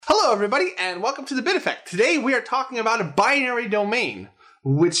Hello, everybody, and welcome to the Bit Effect. Today, we are talking about a binary domain,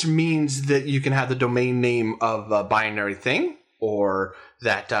 which means that you can have the domain name of a binary thing, or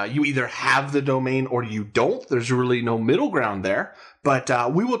that you either have the domain or you don't. There's really no middle ground there. But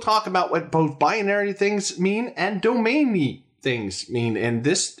we will talk about what both binary things mean and domain-y things mean. And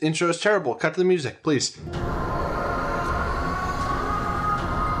this intro is terrible. Cut to the music, please.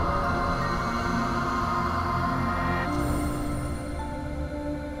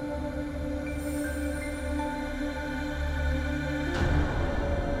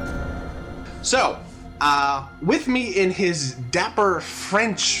 So, with me in his dapper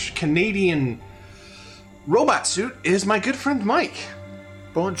French-Canadian robot suit is my good friend Mike.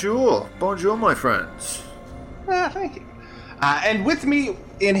 Bonjour. Bonjour, my friends. Thank you. And with me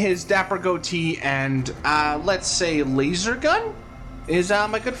in his dapper goatee and, let's say, laser gun is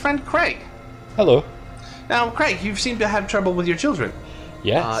my good friend Craig. Hello. Now, Craig, you seem to have trouble with your children.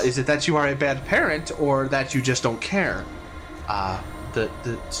 Yes. Is it that you are a bad parent or that you just don't care? The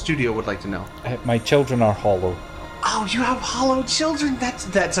studio would like to know. My children are hollow. Oh, you have hollow children?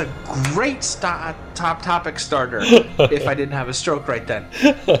 That's a great top topic starter if I didn't have a stroke right then.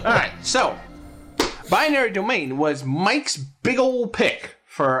 Alright, so binary domain was Mike's big old pick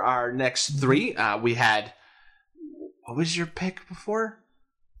for our next three. We had... What was your pick before?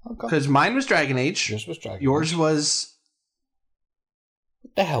 Because mine was Dragon Age. Yours was Dragon Yours Age. was...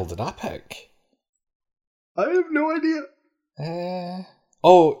 What the hell did I pick? I have no idea.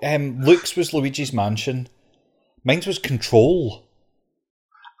 Luke's was Luigi's Mansion. Mine was Control.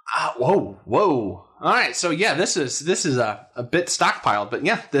 Whoa. All right, so yeah, this is a bit stockpiled, but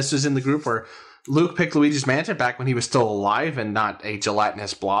yeah, this is in the group where Luke picked Luigi's Mansion back when he was still alive and not a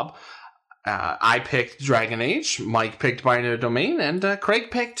gelatinous blob. I picked Dragon Age. Mike picked Binary Domain, and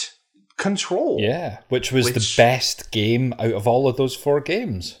Craig picked Control. Yeah, which was the best game out of all of those four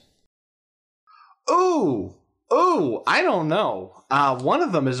games. Oh, I don't know. One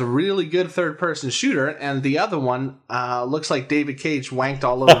of them is a really good third-person shooter, and the other one looks like David Cage wanked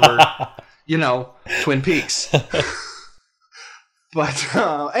all over, Twin Peaks. But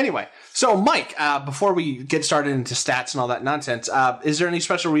anyway, so Mike, before we get started into stats and all that nonsense, is there any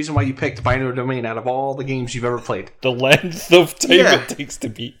special reason why you picked Binary Domain out of all the games you've ever played? The length of time it takes to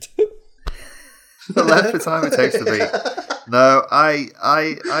beat. The length of time it takes to beat. No, I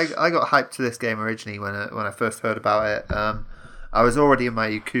got hyped to this game originally when I first heard about it. I was already in my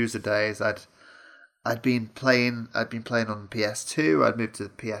Yakuza days. I'd been playing on PS2. I'd moved to the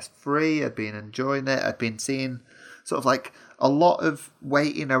PS3. I'd been enjoying it. I'd been seeing sort of like a lot of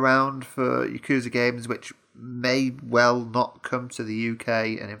waiting around for Yakuza games, which may well not come to the UK,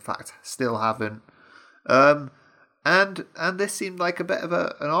 and in fact still haven't. And this seemed like a bit of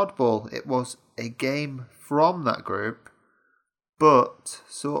an oddball. It was a game from that group, but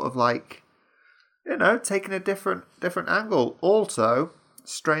sort of like, taking a different angle. Also,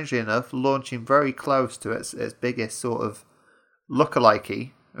 strangely enough, launching very close to its biggest sort of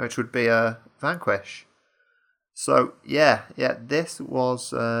lookalike, which would be a Vanquish. So yeah, this was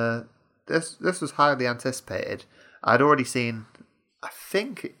this was highly anticipated. I'd already seen, at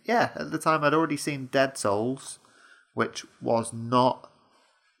the time I'd already seen Dead Souls, which was not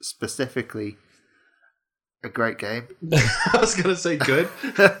specifically a great game. I was gonna say good.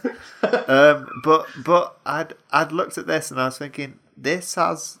 But I'd looked at this and I was thinking, this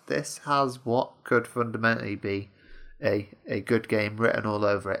has what could fundamentally be a good game written all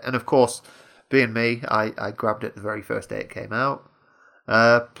over it. And of course, being me, I grabbed it the very first day it came out,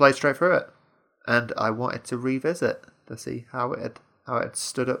 played straight through it, and I wanted to revisit to see how it had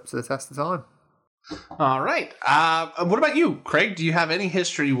stood up to the test of time. All right. What about you, Craig? Do you have any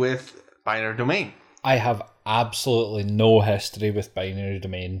history with Binary Domain? I have absolutely no history with Binary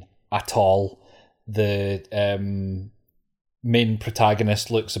Domain at all. The main protagonist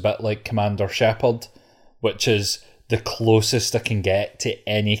looks a bit like Commander Shepard, which is the closest I can get to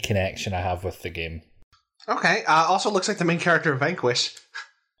any connection I have with the game. Okay. Also looks like the main character of Vanquish.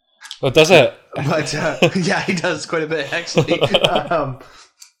 Oh, does it? But yeah, he does quite a bit, actually.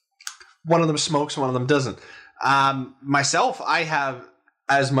 One of them smokes, one of them doesn't. Myself, I have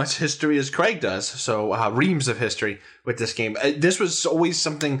as much history as Craig does, so reams of history with this game. This was always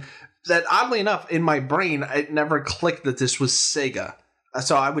something that, oddly enough, in my brain, it never clicked that this was Sega.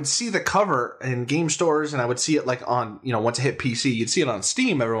 So I would see the cover in game stores, and I would see it like on, once it hit PC, you'd see it on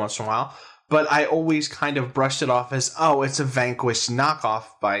Steam every once in a while. But I always kind of brushed it off as, it's a Vanquish knockoff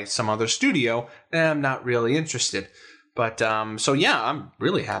by some other studio, and I'm not really interested. But, so yeah, I'm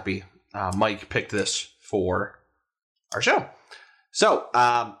really happy Mike picked this for our show. So,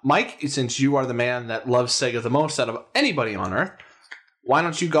 Mike, since you are the man that loves Sega the most out of anybody on Earth, why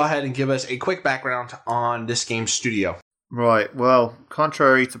don't you go ahead and give us a quick background on this game's studio? Right. Well,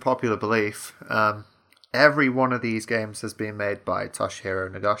 contrary to popular belief, every one of these games has been made by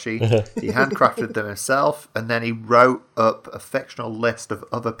Toshihiro Nagoshi. He handcrafted them himself, and then he wrote up a fictional list of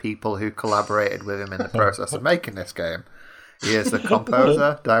other people who collaborated with him in the process of making this game. He is the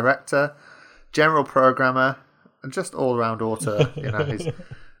composer, director, general programmer, and just all-round author. He's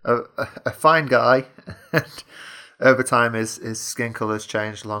a fine guy, and over time his skin colour's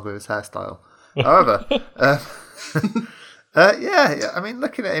changed along with his hairstyle. However, I mean,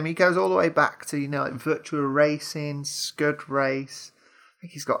 looking at him, he goes all the way back to like Virtua Racing, Scud Race. I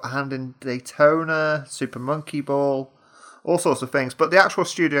think he's got a hand in Daytona, Super Monkey Ball, all sorts of things. But the actual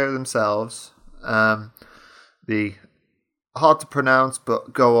studio themselves, the hard to pronounce,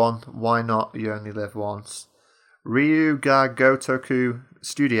 but go on, why not? You only live once. Ryuga Gotoku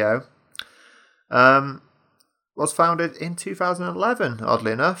Studio was founded in 2011,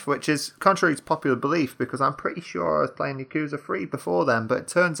 oddly enough, which is contrary to popular belief because I'm pretty sure I was playing Yakuza 3 before then, but it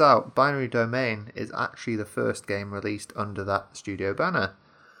turns out Binary Domain is actually the first game released under that studio banner.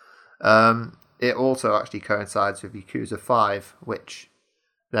 It also actually coincides with Yakuza 5, which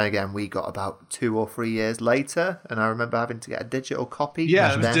then again we got about 2 or 3 years later, and I remember having to get a digital copy.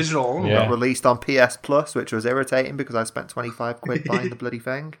 Yeah, it was digital. Got released on PS Plus, which was irritating because I spent 25 quid buying the bloody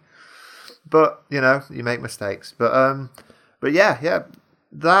thing. But you make mistakes. But yeah,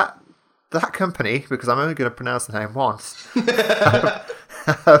 that company, because I'm only going to pronounce the name once,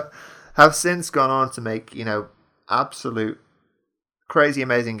 have since gone on to make absolute crazy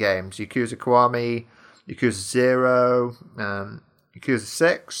amazing games. Yakuza Kiwami, Yakuza 0, Yakuza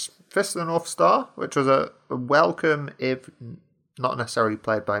 6, Fist of the North Star, which was a welcome, if not necessarily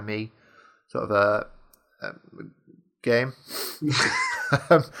played by me, sort of a game.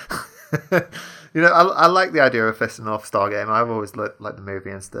 I like the idea of a Fist of the North Star game. I've always liked the movie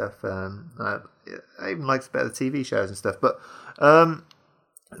and stuff. I even liked a bit of the TV shows and stuff. But the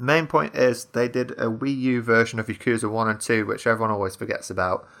main point is they did a Wii U version of Yakuza 1 and 2, which everyone always forgets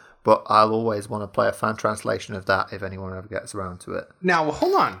about. But I'll always want to play a fan translation of that if anyone ever gets around to it. Now,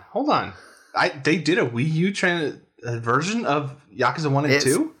 hold on. They did a Wii U version of Yakuza 1 and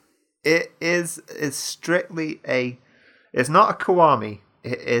 2? It's strictly it's not a Kiwami,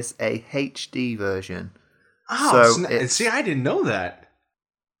 it is a HD version. Oh, so see, I didn't know that.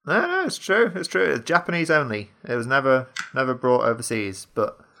 No, it's true. It's Japanese only. It was never brought overseas,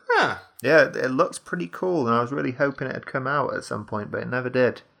 but yeah, it looks pretty cool, and I was really hoping it had come out at some point, but it never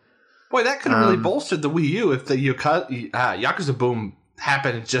did. Boy, that could have really bolstered the Wii U if the Yakuza boom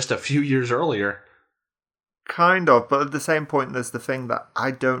happened just a few years earlier. Kind of, but at the same point, there's the thing that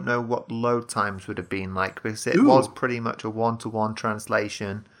I don't know what load times would have been like, because it was pretty much a one-to-one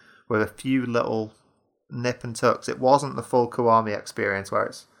translation with a few little nip and tucks. It wasn't the full Kiwami experience where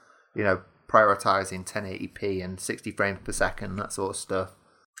it's, prioritizing 1080p and 60 frames per second, that sort of stuff.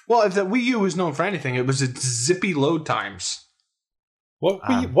 Well, if the Wii U was known for anything, it was its zippy load times. What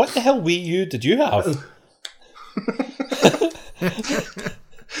the hell Wii U did you have?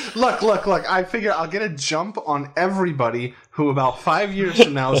 Look, I figure I'll get a jump on everybody who about 5 years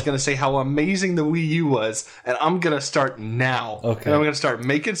from now is going to say how amazing the Wii U was, and I'm going to start now. Okay. And I'm going to start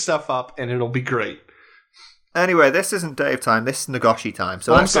making stuff up, and it'll be great. Anyway, this isn't Dave time, this is Nagoshi time,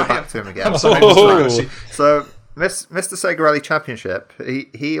 so let's go back to him again. I'm sorry, Mr. Nagoshi. So, Mr. Sega Rally Championship,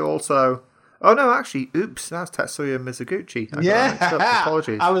 he also... Oh no, actually, oops, that's Tetsuya Mizuguchi. I got that mixed up.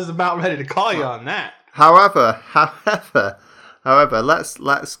 Apologies. I was about ready to call you on that. However,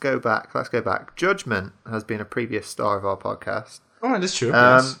 let's go back. Judgment has been a previous star of our podcast. Oh, that's true.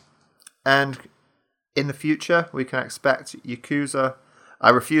 Yes. And in the future, we can expect Yakuza.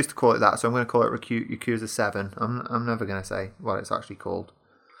 I refuse to call it that, so I'm going to call it Yakuza 7. I'm never going to say what it's actually called.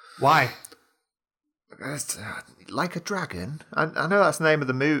 Why? It's, like a Dragon. I know that's the name of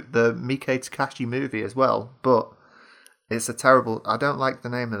the Mike Takashi movie as well, but it's a terrible... I don't like the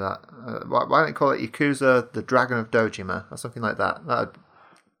name of that. Why don't you call it Yakuza the Dragon of Dojima or something like that? That would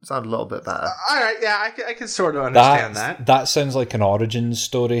sound a little bit better. All right, yeah, I can sort of understand that. That sounds like an origin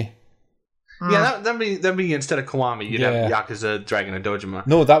story. Yeah, that'd be instead of Kiwami, you'd have Yakuza Dragon of Dojima.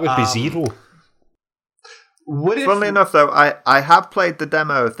 No, that would be Zero. Funnily enough, though, I have played the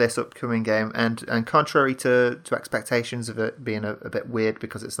demo of this upcoming game, and contrary to expectations of it being a bit weird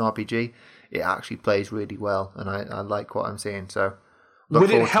because it's an RPG, it actually plays really well, and I like what I'm seeing. So,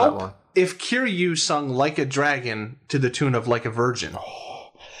 would it help if Kiryu sung "Like a Dragon" to the tune of "Like a Virgin"?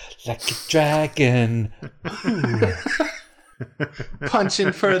 Oh, like a dragon,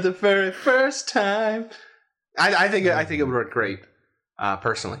 punching for the very first time. I think it would work great,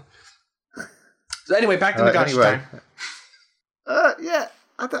 personally. So anyway, back to Nagoshi time.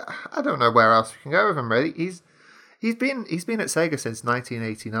 I don't know where else we can go with him. Really, he's been at Sega since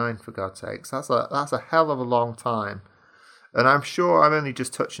 1989. For God's sakes, that's a hell of a long time. And I'm sure I'm only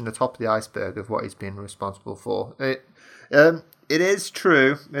just touching the top of the iceberg of what he's been responsible for. It is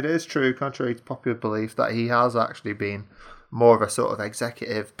true, contrary to popular belief, that he has actually been more of a sort of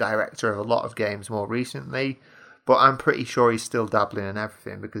executive director of a lot of games more recently. But I'm pretty sure he's still dabbling in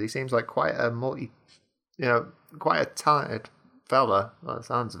everything because he seems like quite a talented fella, by the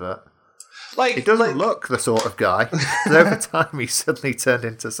sounds of it. He doesn't look the sort of guy. Over time, he suddenly turned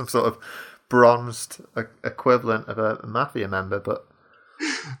into some sort of bronzed equivalent of a mafia member, but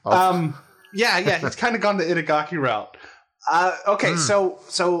he's kind of gone the Itagaki route.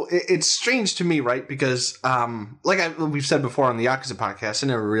 So it's strange to me, right? Because we've said before on the Yakuza podcast, I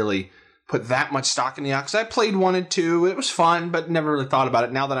never really put that much stock in the Yakuza. I played 1 and 2; it was fun, but never really thought about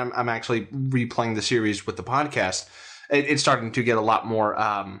it. Now that I'm actually replaying the series with the podcast, it's starting to get a lot more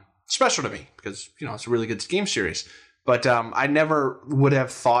special to me because it's a really good game series. But I never would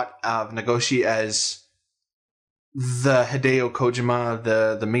have thought of Nagoshi as the Hideo Kojima,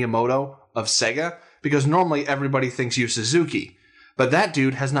 the Miyamoto of Sega, because normally everybody thinks Yu Suzuki. But that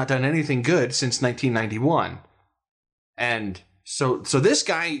dude has not done anything good since 1991. And so this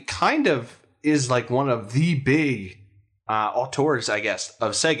guy kind of is like one of the big auteurs, I guess,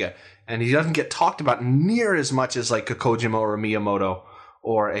 of Sega. And he doesn't get talked about near as much as like a Kojima or a Miyamoto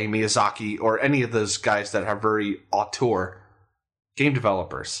or a Miyazaki, or any of those guys that are very auteur game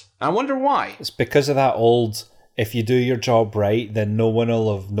developers. I wonder why. It's because of that old, if you do your job right, then no one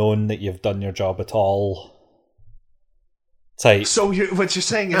will have known that you've done your job at all type. So what you're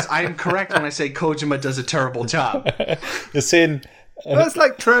saying is I am correct when I say Kojima does a terrible job. You're saying... Well, it's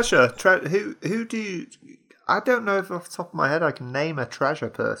like Treasure. Who do you... I don't know if off the top of my head I can name a Treasure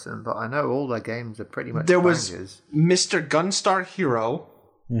person, but I know all their games are pretty much bangers. Was Mr. Gunstar Hero,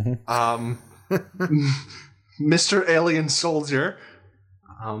 Mr. Alien Soldier,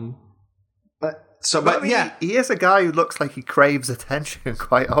 he is a guy who looks like he craves attention,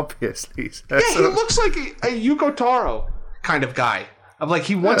 quite obviously. He looks like a Yuko Taro kind of guy. Of like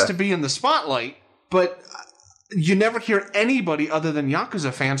he wants to be in the spotlight, but you never hear anybody other than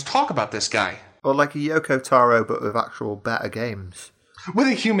Yakuza fans talk about this guy. Or like a Yoko Taro, but with actual better games. With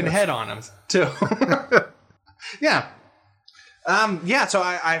a human head on him, too. Yeah. So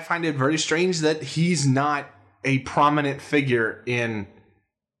I find it very strange that he's not a prominent figure in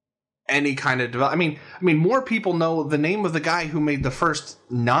any kind of development. I mean, more people know the name of the guy who made the first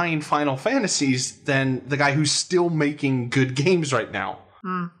 9 Final Fantasies than the guy who's still making good games right now.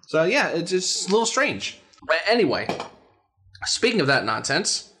 So yeah, it's just a little strange. But anyway, speaking of that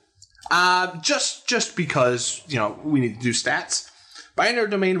nonsense... just because, we need to do stats. Binary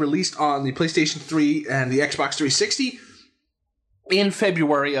Domain released on the PlayStation 3 and the Xbox 360 in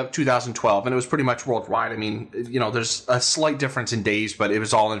February of 2012, and it was pretty much worldwide. I mean, there's a slight difference in days, but it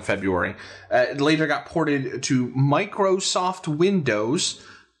was all in February. It later got ported to Microsoft Windows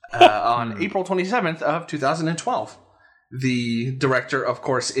on April 27th of 2012. The director, of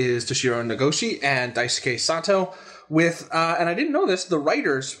course, is Toshiro Nagoshi and Daisuke Sato. With, and I didn't know this, the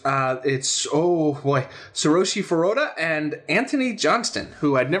writers, it's, Satoshi Furuta and Anthony Johnston,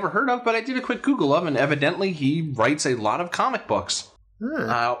 who I'd never heard of, but I did a quick Google of, and evidently he writes a lot of comic books.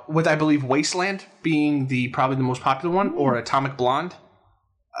 With, I believe, Wasteland being probably the most popular one, or Atomic Blonde.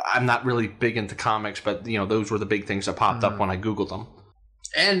 I'm not really big into comics, but, those were the big things that popped up when I Googled them.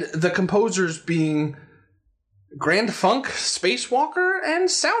 And the composers being Grand Funk, Spacewalker,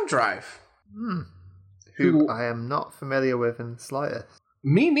 and Sound Drive. Who I am not familiar with in the slightest.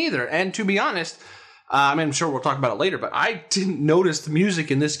 Me neither. And to be honest, I'm sure we'll talk about it later, but I didn't notice the music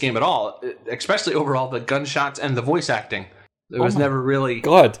in this game at all, especially overall the gunshots and the voice acting. It was never really...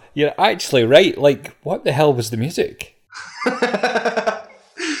 God, you're actually right. Like, what the hell was the music? So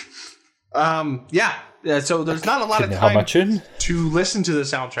there's not a lot of time to listen to the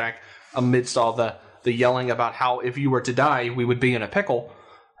soundtrack amidst all the yelling about how if you were to die, we would be in a pickle.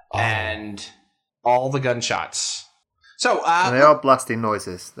 And... all the gunshots. So and they are blasting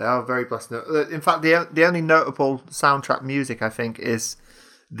noises. They are very blasting. In fact, the only notable soundtrack music I think is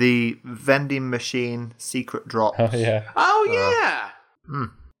the vending machine secret drops. Oh yeah.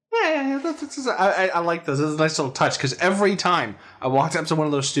 I like those. It's a nice little touch because every time I walked up to one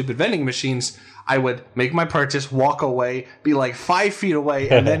of those stupid vending machines, I would make my purchase, walk away, be like 5 feet away,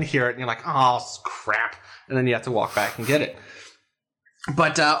 and then hear it, and you're like, "Oh crap!" And then you have to walk back and get it.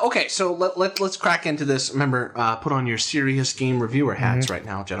 But, okay, so let's crack into this. Remember, put on your serious game reviewer hats right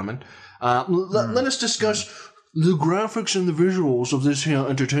now, gentlemen. Let us discuss the graphics and the visuals of this here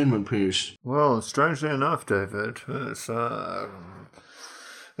entertainment piece. Well, strangely enough, David,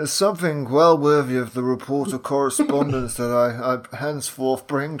 There's something well worthy of the report of correspondence that I henceforth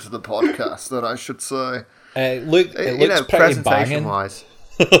bring to the podcast, that I should say. It looks pretty presentation banging. wise.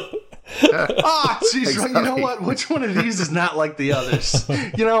 Jeez, Exactly. You know what? Which one of these is not like the others?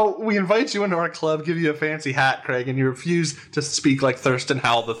 We invite you into our club, give you a fancy hat, Craig, and you refuse to speak like Thurston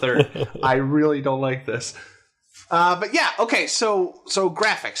Howell III. I really don't like this. But yeah, okay, so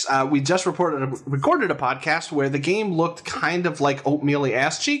graphics. We just recorded a podcast where the game looked kind of like oatmeal-y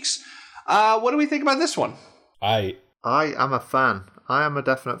ass cheeks. What do we think about this one? I am a fan. I am a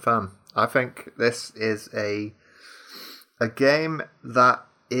definite fan. I think this is a game that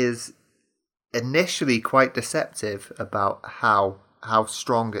is initially quite deceptive about how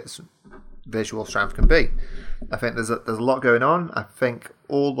strong its visual strength can be. I think there's a lot going on. I think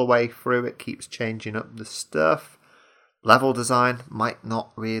all the way through it keeps changing up the stuff. Level design might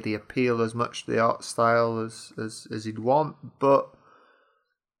not really appeal as much to the art style as you'd want, but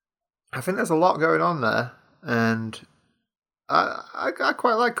I think there's a lot going on there, and I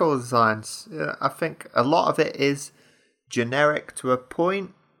quite like all the designs. Yeah, I think a lot of it is generic to a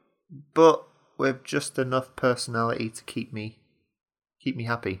point, but with just enough personality to keep me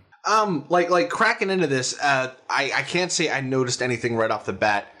happy. Like cracking into this, I can't say I noticed anything right off the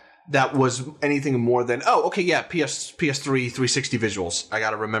bat that was anything more than, PS3 360 visuals. I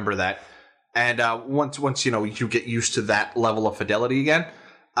gotta remember that. And once you get used to that level of fidelity again,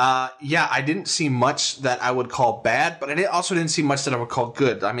 I didn't see much that I would call bad, but I also didn't see much that I would call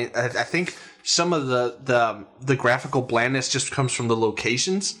good. I mean, I think some of the graphical blandness just comes from the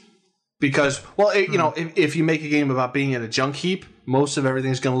locations. Because, if you make a game about being in a junk heap, most of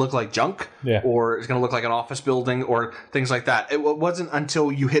everything's going to look like junk, or it's going to look like an office building, or things like that. It wasn't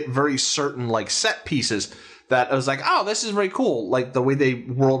until you hit very certain set pieces that I was like, oh, this is very cool. Like the way they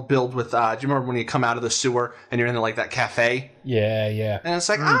world build with. Do you remember when you come out of the sewer and you're in that cafe? Yeah. And it's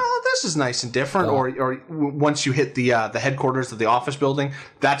like, oh, this is nice and different. Oh. Or once you hit the headquarters of the office building,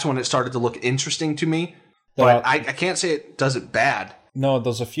 that's when it started to look interesting to me. But I can't say it does it bad. No,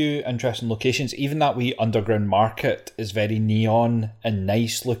 there's a few interesting locations. Even that wee underground market is very neon and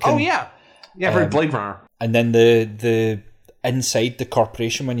nice looking. Oh, yeah. Yeah, very Blade Runner. And then the inside the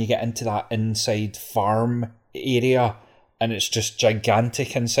corporation, when you get into that inside farm area, and it's just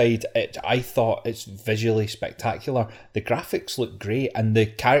gigantic inside, I thought it's visually spectacular. The graphics look great, and the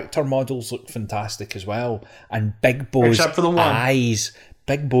character models look fantastic as well. And Big Bo's Except for the one. eyes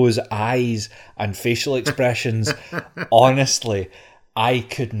and facial expressions, honestly, I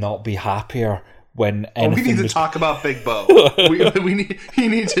could not be happier when anything we need to talk about Big Bo. He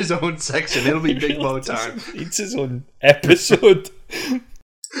needs his own section. It'll be Big Bo time. He needs his own episode.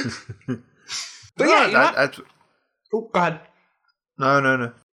 But go ahead.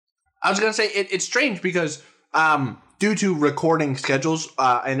 No. I was going to say, it's strange because due to recording schedules,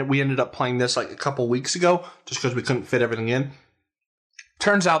 and we ended up playing this a couple weeks ago, just because we couldn't fit everything in.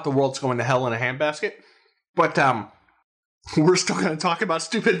 Turns out the world's going to hell in a handbasket. But we're still going to talk about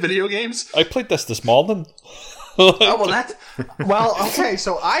stupid video games. I played this morning. Okay,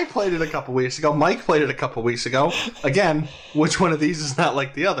 so I played it a couple weeks ago. Mike played it a couple weeks ago. Again, which one of these is not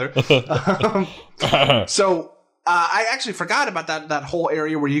like the other? So I actually forgot about that whole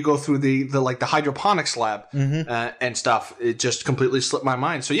area where you go through the hydroponics lab and stuff. It just completely slipped my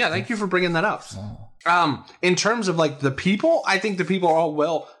mind. So yeah, thank you for bringing that up. In terms of the people, I think the people are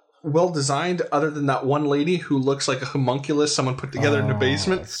all well designed, other than that one lady who looks like a homunculus someone put together in the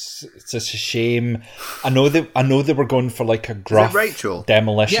basement. It's just a shame. I know they were going for a gruff Rachel?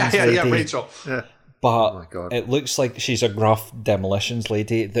 demolitions lady. Yeah, Rachel. Yeah. But Oh my God. it looks like she's a gruff demolitions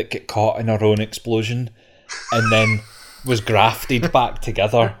lady that got caught in her own explosion and then was grafted back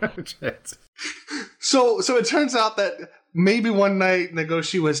together. So it turns out that maybe one night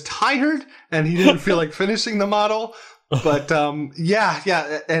Nagoshi was tired and he didn't feel like finishing the model. But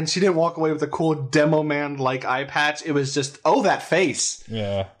yeah, and she didn't walk away with a cool demo man eye patch. It was just that face.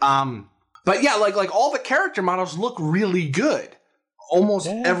 Yeah. But yeah, like all the character models look really good. Almost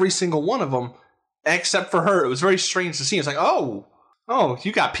every single one of them, except for her. It was very strange to see. It's like, oh,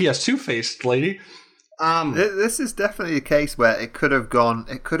 you got PS2 faced, lady. This is definitely a case where it could have gone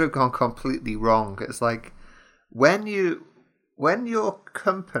completely wrong. It's like when your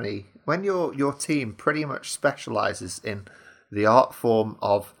company, when your team pretty much specializes in the art form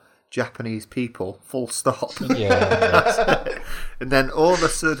of Japanese people, full stop. Yeah. And then all of a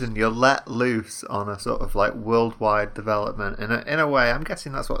sudden you're let loose on a sort of worldwide development. In a way, I'm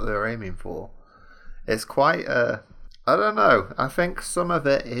guessing that's what they're aiming for. It's quite I don't know. I think some of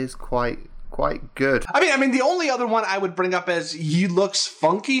it is quite good. I mean, the only other one I would bring up as he looks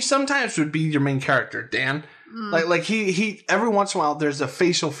funky sometimes would be your main character, Dan. Like he every once in a while there's a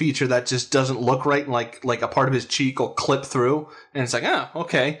facial feature that just doesn't look right, and like a part of his cheek will clip through, and it's like, oh,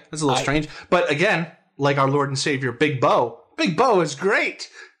 okay, that's a little strange. But again, like our Lord and Savior Big Bo is great.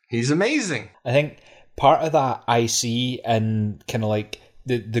 He's amazing. I think part of that I see in kind of like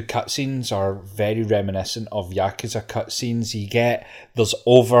the cutscenes are very reminiscent of Yakuza cutscenes. There's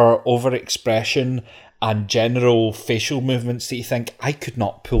over expression and general facial movements that you think, I could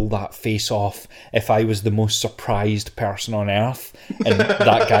not pull that face off if I was the most surprised person on earth. And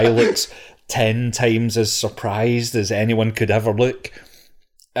that guy looks 10 times as surprised as anyone could ever look.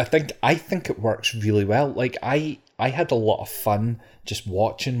 I think it works really well. Like I had a lot of fun just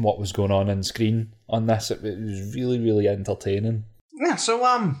watching what was going on screen on this. It was really, really entertaining. Yeah, so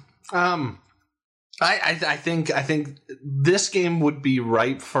I think this game would be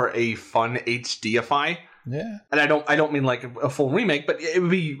ripe for a fun HDify. Yeah, and I don't mean like a full remake, but it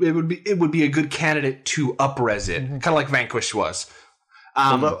would be a good candidate to up-res it, kind of like Vanquish was.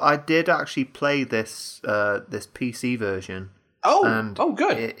 Although I did actually play this PC version. Oh,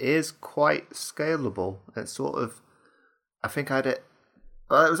 good. It is quite scalable. It's sort of, I think I had it.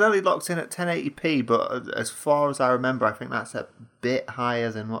 Well, it was only locked in at 1080p, but as far as I remember, I think that's a bit higher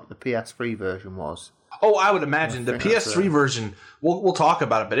than what the PS3 version was. Oh, I would imagine the PS3 version. We'll talk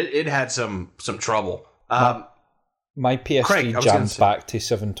about it, but it had some trouble. My PS3 Craig, jams back to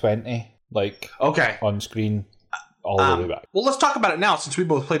 720, okay, on screen all the way back. Well, let's talk about it now since we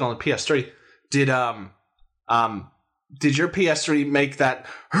both played on the PS3. Did your PS3 make that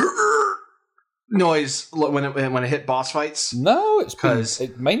noise when it hit boss fights? No,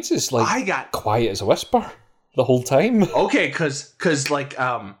 mine's just quiet as a whisper the whole time. Okay, because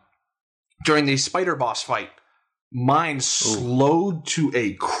during the spider boss fight, mine slowed to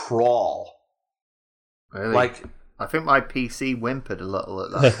a crawl. Really? I think my PC whimpered a little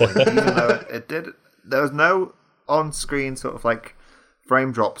at that point, even though it did. There was no on-screen sort of like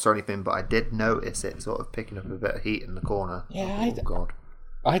frame drops or anything, but I did notice it sort of picking up a bit of heat in the corner. Yeah, God.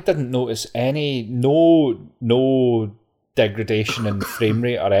 I didn't notice no degradation in frame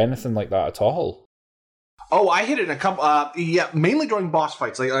rate or anything like that at all. Oh, I hit it in a couple. Mainly during boss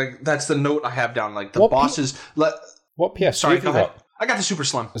fights. Like that's the note I have down. Like the bosses. What PS3 have you got? I got the Super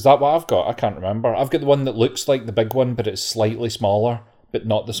Slim. Is that what I've got? I can't remember. I've got the one that looks like the big one, but it's slightly smaller, but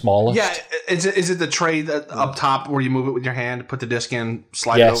not the smallest. Yeah, is it the tray that up top where you move it with your hand, put the disc in,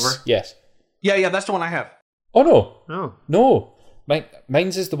 slide it over? Yes. Yeah, that's the one I have. Oh no.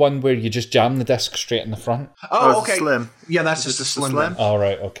 Mine's is the one where you just jam the disc straight in the front. Oh, okay. Slim. Yeah, that's just a slim. All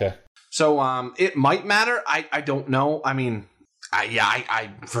right, okay. So it might matter. I don't know. I mean,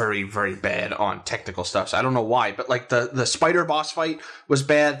 I'm very, very bad on technical stuff, so I don't know why. But like the spider boss fight was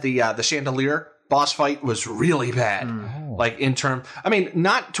bad. The chandelier boss fight was really bad. Like I mean,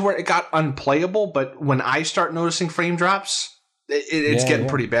 not to where it got unplayable, but when I start noticing frame drops, it's getting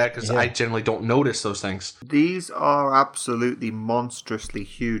pretty bad because I generally don't notice those things. These are absolutely monstrously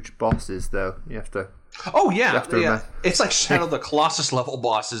huge bosses, though. You have to. Oh yeah. It's like Shadow of the Colossus level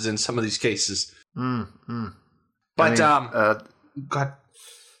bosses in some of these cases. But go ahead.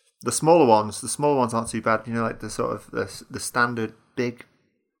 The smaller ones aren't too bad. You know, like the sort of the standard big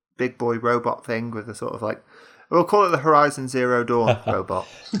boy robot thing with the sort of like, we'll call it the Horizon Zero Dawn robot.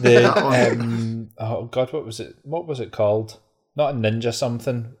 Oh God, what was it? What was it called? Not a ninja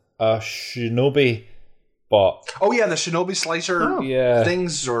something. A shinobi bot. Oh yeah, the shinobi slicer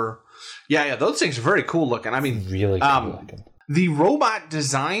things or. Yeah, those things are very cool looking. I mean, really cool looking. The robot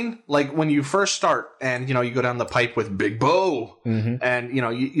design, like when you first start and, you know, you go down the pipe with Big Bo and, you know,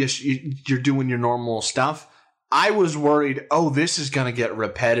 you're doing your normal stuff. I was worried, this is going to get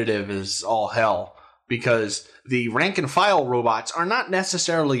repetitive as all hell because the rank and file robots are not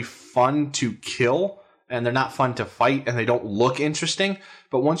necessarily fun to kill and they're not fun to fight and they don't look interesting.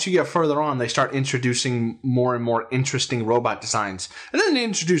 But once you get further on, they start introducing more and more interesting robot designs. And then they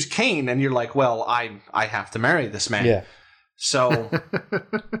introduce Kane and you're like, well, I have to marry this man. Yeah. So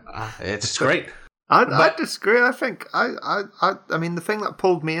it's great. I disagree. I think I mean the thing that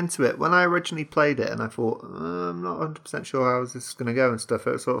pulled me into it when I originally played it, and I thought I'm not 100% sure how this is going to go and stuff.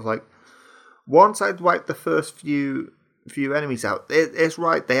 It was sort of like once I'd wiped the first few enemies out, it's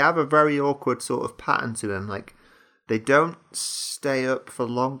right. They have a very awkward sort of pattern to them. Like they don't stay up for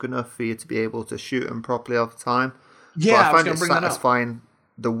long enough for you to be able to shoot them properly all the time. Yeah, but I find it satisfying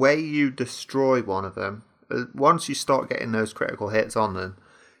the way you destroy one of them. Once you start getting those critical hits on them,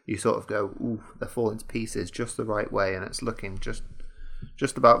 you sort of go, ooh, they're falling to pieces just the right way, and it's looking just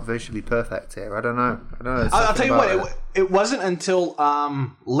about visually perfect here. I don't know. I'll tell you what, it wasn't until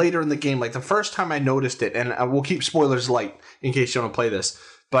later in the game, like the first time I noticed it, and we'll keep spoilers light in case you want to play this.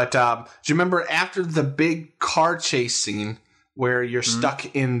 But do you remember after the big car chase scene where you're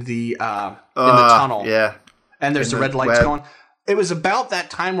stuck in the tunnel? Yeah. And there's the red lights going. It was about that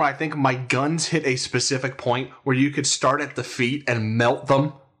time where I think my guns hit a specific point where you could start at the feet and melt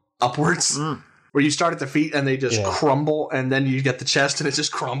them upwards. Where you start at the feet and they just crumble, and then you get the chest and it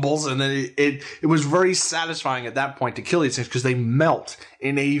just crumbles, and then it was very satisfying at that point to kill these things because they melt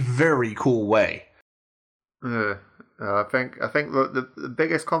in a very cool way. I think look, the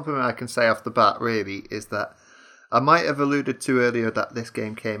biggest compliment I can say off the bat really is that I might have alluded to earlier that this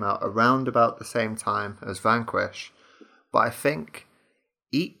game came out around about the same time as Vanquish, but I think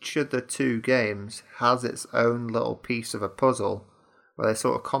each of the two games has its own little piece of a puzzle where they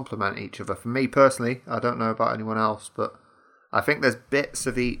sort of complement each other. For me personally, I don't know about anyone else, but I think there's bits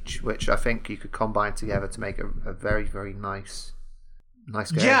of each which I think you could combine together to make a very, very nice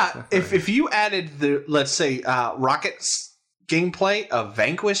game. Yeah, if you added the, let's say, Rocket's gameplay of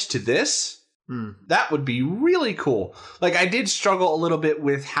Vanquish to this, that would be really cool. Like, I did struggle a little bit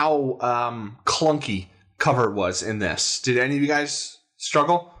with how clunky cover was in this. Did any of you guys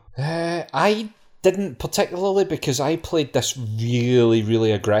struggle? I didn't particularly, because I played this really,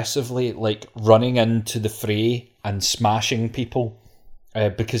 really aggressively, like running into the fray and smashing people,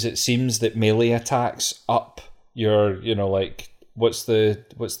 because it seems that melee attacks up your, like, what's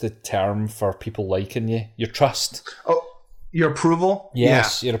the term for people liking you? Your trust. Oh, your approval?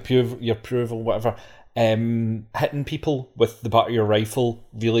 Yes, your approval, whatever. Hitting people with the butt of your rifle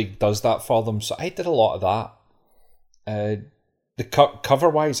really does that for them. So I did a lot of that. The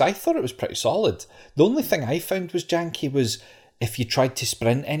cover-wise, I thought it was pretty solid. The only thing I found was janky was if you tried to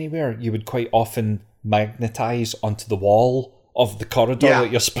sprint anywhere, you would quite often magnetize onto the wall of the corridor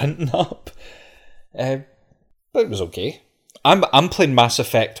that you're sprinting up. But it was okay. I'm playing Mass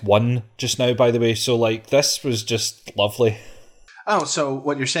Effect 1 just now, by the way, so like this was just lovely. Oh, so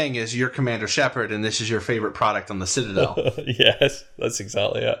what you're saying is you're Commander Shepard and this is your favorite product on the Citadel. Yes, that's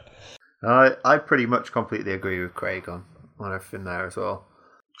exactly it. I pretty much completely agree with Craig on everything there as well.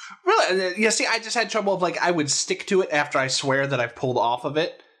 Really? Yeah, see, I just had trouble of, like, I would stick to it after I swear that I've pulled off of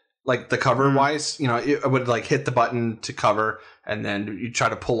it. Like, the cover-wise, I would, like, hit the button to cover, and then you try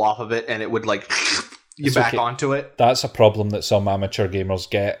to pull off of it, and it would, like, you back onto it. That's a problem that some amateur gamers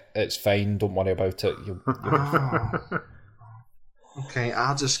get. It's fine, don't worry about it. Okay,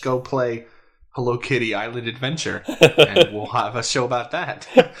 I'll just go play Hello Kitty Island Adventure, and we'll have a show about that.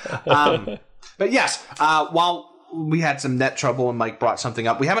 But yes, while we had some net trouble and Mike brought something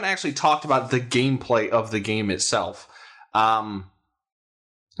up, we haven't actually talked about the gameplay of the game itself.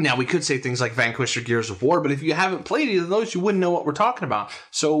 Now, we could say things like Vanquish or Gears of War, but if you haven't played either of those, you wouldn't know what we're talking about.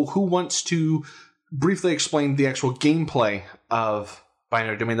 So who wants to briefly explain the actual gameplay of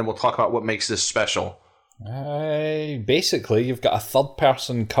Binary Domain, then we'll talk about what makes this special. Basically, you've got a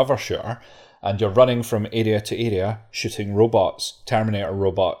third-person cover shooter, and you're running from area to area, shooting robots, Terminator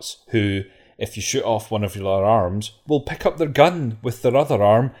robots, who, if you shoot off one of your arms, will pick up their gun with their other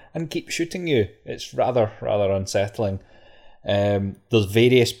arm and keep shooting you. It's rather unsettling. There's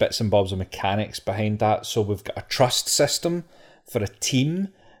various bits and bobs of mechanics behind that. So we've got a trust system for a team.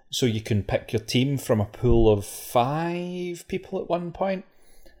 So you can pick your team from a pool of 5 people at one point.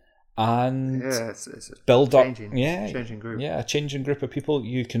 And it's build changing, up changing group. Yeah, a changing group of people.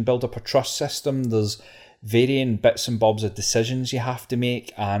 You can build up a trust system. There's varying bits and bobs of decisions you have to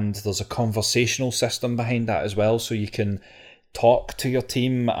make, and there's a conversational system behind that as well, so you can talk to your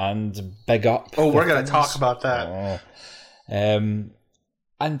team and big up. Oh, we're going to talk about that.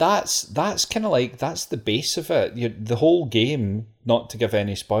 And that's kind of like, that's the base of it. The whole game, not to give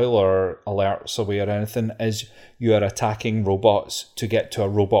any spoiler alerts away or anything, is you are attacking robots to get to a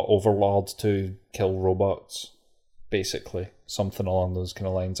robot overlord to kill robots, basically. Something along those kind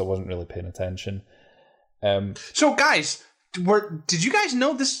of lines. I wasn't really paying attention. So, guys, did you guys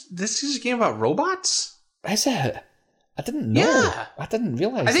know this is a game about robots? Is it? I didn't know. Yeah. I didn't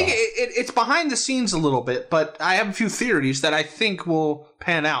realize I think that. it's behind the scenes a little bit, but I have a few theories that I think will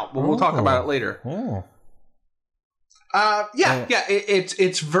pan out, but we'll talk about it later. Oh.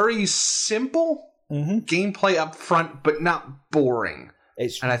 It's very simple gameplay up front, but not boring.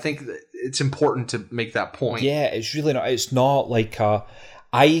 And I think that it's important to make that point. Yeah, it's really not. It's not like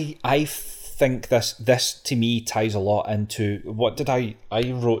I think this to me ties a lot into what did I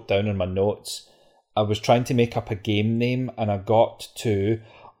wrote down in my notes. I was trying to make up a game name and I got to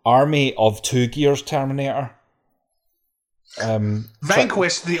Army of Two Gears Terminator.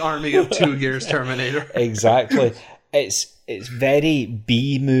 Vanquish the Army of Two Gears Terminator. Exactly. It's very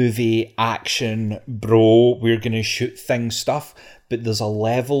B-movie action, bro, we're going to shoot things stuff, but there's a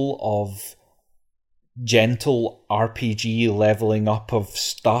level of gentle RPG leveling up of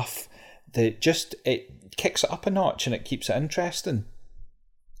stuff that just it kicks it up a notch and it keeps it interesting.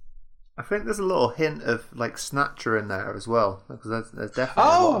 I think there's a little hint of like Snatcher in there as well, because there's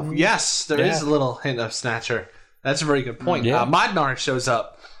definitely yes, there is a little hint of Snatcher. That's a very good point. Yeah. Modnar shows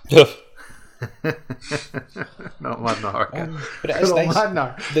up. Not Modnar. But it is nice.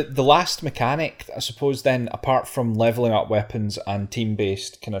 Modnar. The last mechanic, I suppose, then, apart from leveling up weapons and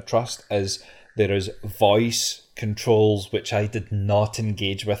team-based kind of trust, is there is voice controls, which I did not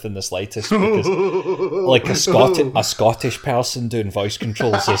engage with in the slightest, because like a Scottish person doing voice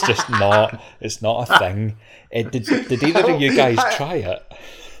controls is just not, it's not a thing. Did either of you guys try it?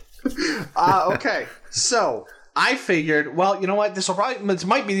 Okay, so I figured, well, you know what? This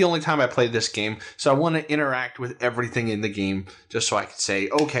might be the only time I played this game, so I want to interact with everything in the game, just so I could say,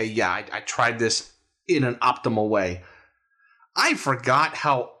 okay, yeah, I tried this in an optimal way. I forgot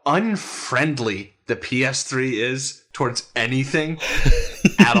how unfriendly the PS3 is towards anything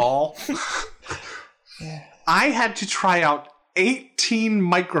at all. Yeah. I had to try out 18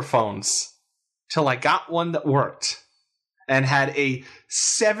 microphones till I got one that worked and had a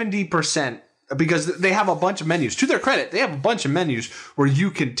 70%, because they have a bunch of menus. To their credit, they have a bunch of menus where you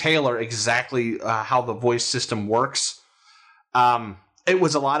can tailor exactly how the voice system works. It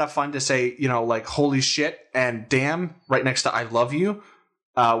was a lot of fun to say, like, holy shit and damn right next to I love you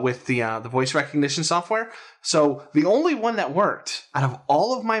with the voice recognition software. So the only one that worked out of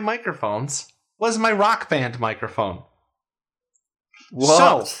all of my microphones was my Rock Band microphone.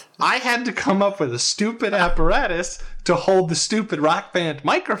 What? So I had to come up with a stupid apparatus to hold the stupid Rock Band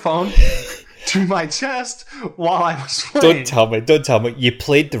microphone to my chest while I was playing. Don't tell me. You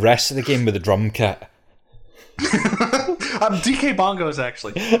played the rest of the game with a drum kit. DK Bongos,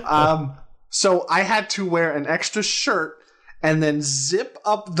 actually. So I had to wear an extra shirt and then zip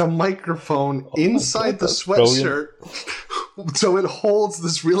up the microphone inside the sweatshirt so it holds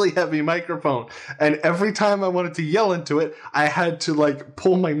this really heavy microphone. And every time I wanted to yell into it, I had to like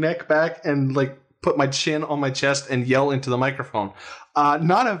pull my neck back and like put my chin on my chest and yell into the microphone.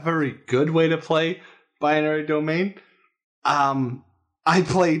 Not a very good way to play Binary Domain. I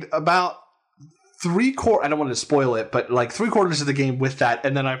played about I don't want to spoil it, but like 3/4 of the game with that,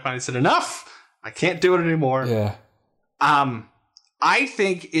 and then I finally said, enough! I can't do it anymore. Yeah. I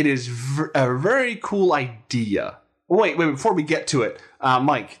think it is a very cool idea. Wait, before we get to it,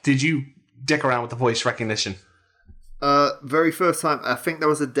 Mike, did you dick around with the voice recognition? Very first time, I think there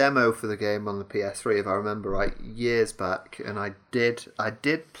was a demo for the game on the PS3, if I remember right, years back, and I did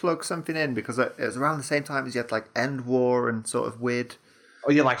plug something in, because it was around the same time as you had like End War and sort of weird...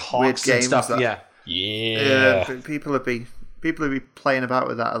 Oh, yeah, like Hawks and stuff, Yeah. People would be playing about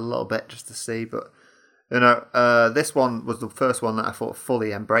with that a little bit just to see, but this one was the first one that I thought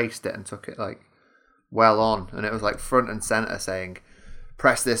fully embraced it and took it like well on, and it was like front and center saying,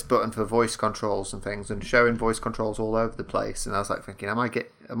 press this button for voice controls and things, and showing voice controls all over the place. And I was like thinking, am I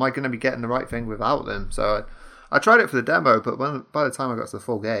going to be getting the right thing without them? So I tried it for the demo, but by the time I got to the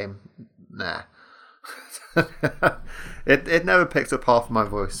full game, nah. It never picked up half of my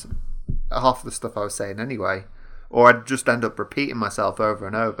voice, half of the stuff I was saying anyway, or I'd just end up repeating myself over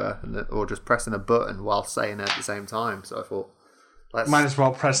and over, or just pressing a button while saying it at the same time. So I thought, might as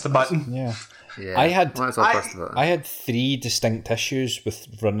well press the button. Yeah. Might as well press the button. I had 3 distinct issues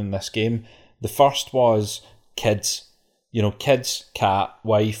with running this game. The first was kids. Kids, cat,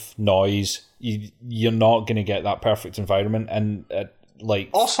 wife, noise. You're not going to get that perfect environment, and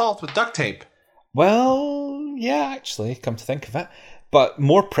all solved with duct tape. Well, yeah, actually, come to think of it. But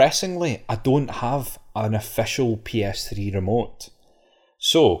more pressingly, I don't have an official PS3 remote.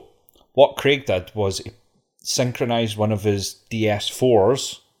 So, what Craig did was he synchronised one of his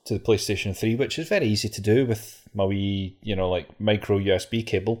DS4s to the PlayStation 3, which is very easy to do with my wee, like micro USB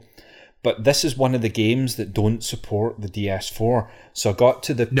cable. But this is one of the games that don't support the DS4. So I got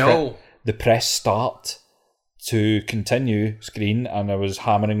to the press start to continue screen, and I was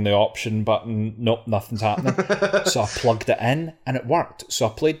hammering the option button. Nope, nothing's happening. So I plugged it in and it worked. So I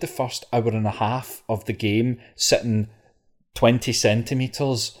played the first hour and a half of the game sitting 20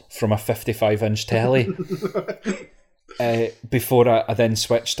 centimetres from a 55-inch telly before I then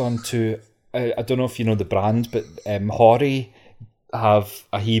switched on to, I don't know if you know the brand, but Hori have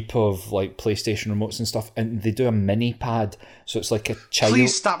a heap of like PlayStation remotes and stuff, and they do a mini pad, so it's like a child.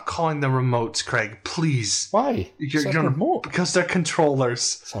 Please stop calling them remotes, Craig. Please. Why? You're a remote because they're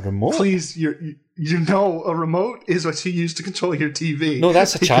controllers. It's a remote. Please, you're You know, a remote is what you use to control your TV. No,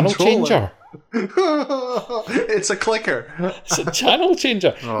 that's a channel changer. It's a clicker. It's a channel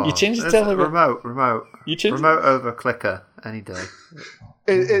changer. You change the television. Remote. You change remote over clicker any day.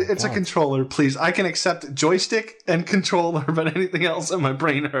 It's a controller, please. I can accept joystick and controller, but anything else, and my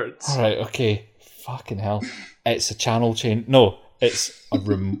brain hurts. All right, okay. Fucking hell. It's a channel change. No, it's a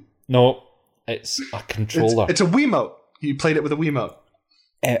No, it's a controller. It's a Wiimote. You played it with a Wiimote.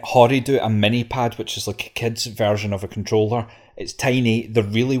 Hori do a mini pad, which is like a kid's version of a controller. It's tiny. They're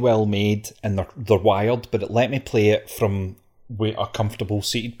really well made, and they're wired. But it let me play it from a comfortable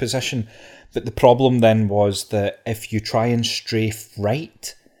seated position. But the problem then was that if you try and strafe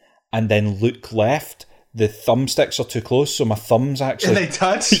right and then look left, the thumbsticks are too close, so my thumbs actually... And they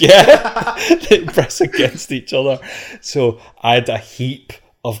touch? Yeah, they press against each other. So I had a heap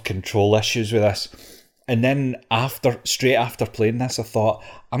of control issues with this. And then straight after playing this, I thought,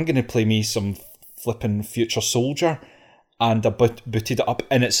 I'm going to play me some flipping Future Soldier. And I booted it up,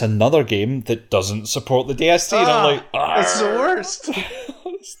 and it's another game that doesn't support the DST. And I'm like, it's the worst.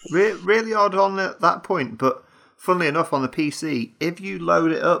 Really odd on that point, but funnily enough, on the PC, if you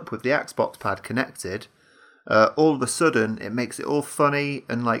load it up with the Xbox pad connected, all of a sudden it makes it all funny,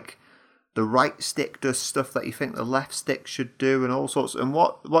 and like the right stick does stuff that you think the left stick should do, and all sorts. And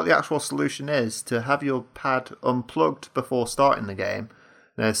what the actual solution is to have your pad unplugged before starting the game,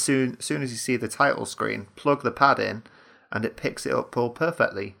 and as soon as you see the title screen, plug the pad in, and it picks it up all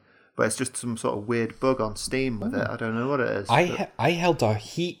perfectly. But it's just some sort of weird bug on Steam with it. I don't know what it is. I held a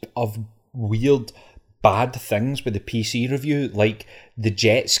heap of weird, bad things with the PC review, like the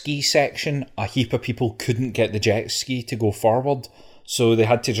jet ski section. A heap of people couldn't get the jet ski to go forward, so they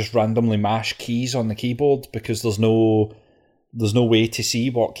had to just randomly mash keys on the keyboard because there's no way to see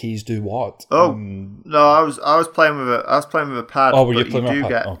what keys do what. Oh no, I was playing with a pad. Oh, were you playing with a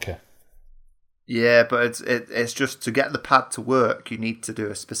pad? Okay. Yeah, but it's just to get the pad to work, you need to do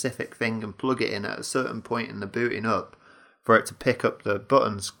a specific thing and plug it in at a certain point in the booting up for it to pick up the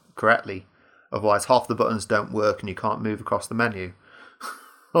buttons correctly. Otherwise, half the buttons don't work and you can't move across the menu.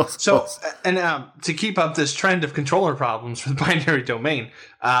 So, and to keep up this trend of controller problems with Binary Domain,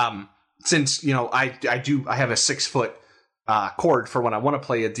 since I have a 6-foot cord for when I want to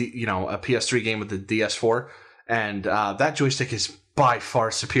play a PS3 game with the DS4, and that joystick is by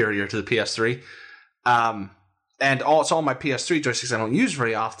far superior to the PS3. And all my PS3 joysticks I don't use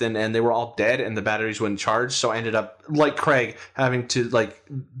very often, and they were all dead and the batteries wouldn't charge, so I ended up, like Craig, having to like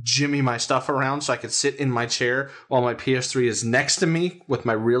jimmy my stuff around so I could sit in my chair while my PS3 is next to me with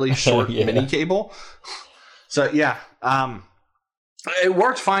my really short mini cable. So yeah, it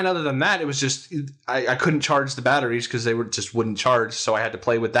worked fine other than that. It was just I couldn't charge the batteries because they just wouldn't charge, so I had to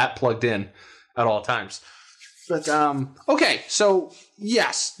play with that plugged in at all times. But okay, so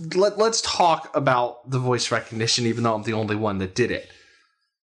yes, let's talk about the voice recognition, even though I'm the only one that did it.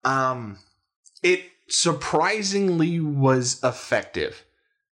 It surprisingly was effective.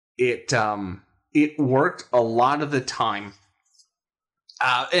 It worked a lot of the time,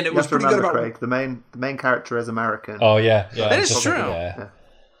 and it was pretty good about Craig. The main character is American. Oh yeah, that is true. Yeah.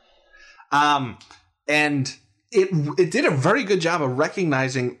 And it did a very good job of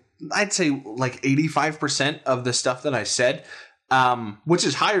recognizing, I'd say like 85% of the stuff that I said, which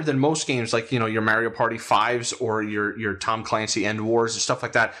is higher than most games like, your Mario Party 5s or your Tom Clancy End Wars and stuff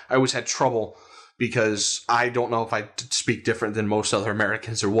like that. I always had trouble because I don't know if I speak different than most other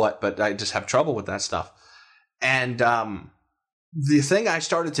Americans or what, but I just have trouble with that stuff. And the thing I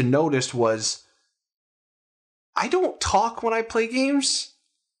started to notice was I don't talk when I play games.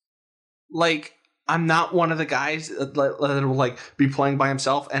 Like, I'm not one of the guys that will like be playing by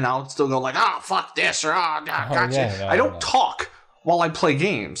himself and I'll still go like, fuck this, or gotcha. Yeah, no, I don't talk while I play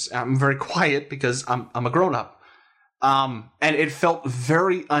games. I'm very quiet because I'm a grown up. And it felt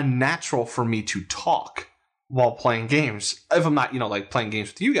very unnatural for me to talk while playing games if I'm not, like playing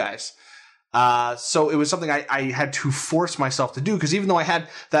games with you guys. So it was something I had to force myself to do, because even though I had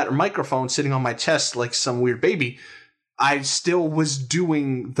that microphone sitting on my chest like some weird baby, I still was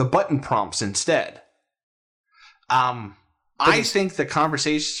doing the button prompts instead. I think the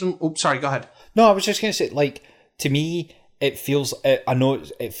conversation... Oops, sorry, go ahead. No, I was just going to say, like, to me, it feels... I know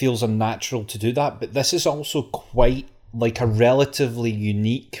it feels unnatural to do that, but this is also quite like a relatively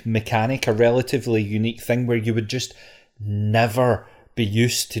unique mechanic, a relatively unique thing where you would just never be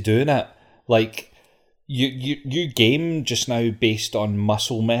used to doing it. Like, you game just now based on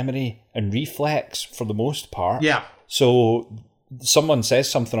muscle memory and reflex for the most part. Yeah. So someone says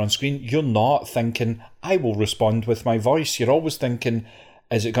something on screen, you're not thinking, I will respond with my voice. You're always thinking,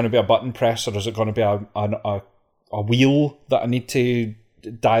 is it going to be a button press, or is it going to be a wheel that I need to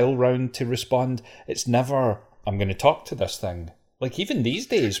dial round to respond. It's never, I'm going to talk to this thing. Like, even these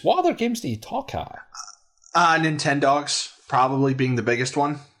days, what other games do you talk at? Nintendogs, probably being the biggest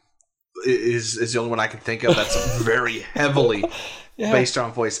one, is the only one I can think of that's very heavily based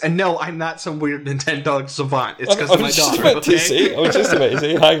on voice. And no, I'm not some weird Nintendog savant. It's because of my daughter. I was just about to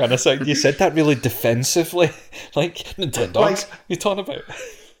say, hang on a second, you said that really defensively. Like, Nintendogs, what are you talking about?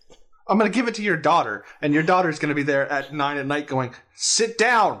 I'm going to give it to your daughter, and your daughter's going to be there at 9 at night going, sit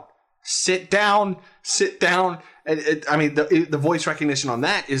down, sit down, sit down. And the voice recognition on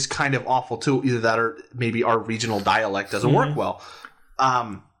that is kind of awful too. Either that or maybe our regional dialect doesn't work well.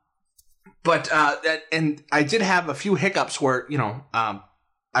 But I did have a few hiccups where,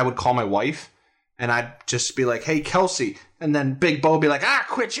 I would call my wife and I'd just be like, hey, Kelsey. And then Big Bo would be like,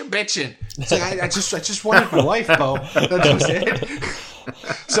 quit your bitching. It's like, I just wanted my wife, Bo. That's just it.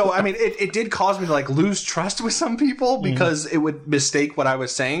 So, it did cause me to lose trust with some people because it would mistake what I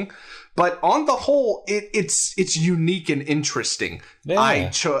was saying. But on the whole, it's unique and interesting. Yeah.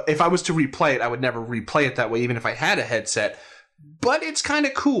 If I was to replay it, I would never replay it that way, even if I had a headset. But it's kind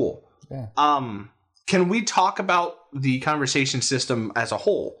of cool. Yeah. Can we talk about the conversation system as a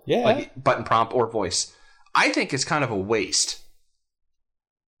whole? Yeah. Like button prompt or voice? I think it's kind of a waste.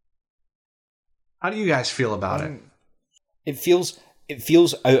 How do you guys feel about it? It feels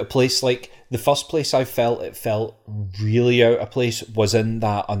out of place. Like, the first place it felt really out of place was in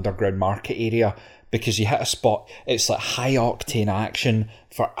that underground market area, because you hit a spot, it's like high octane action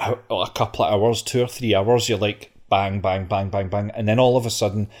for a couple of hours, 2 or 3 hours. You're like bang, bang, bang, bang, bang, and then all of a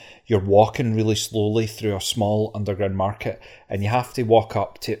sudden you're walking really slowly through a small underground market, and you have to walk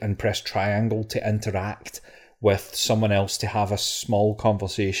up to and press triangle to interact with someone else, to have a small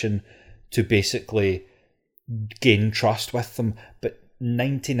conversation, to basically gain trust with them. But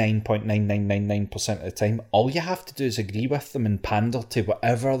 99.9999% of the time, all you have to do is agree with them and pander to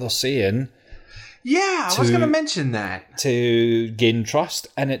whatever they're saying. Yeah, I was going to mention that. To gain trust.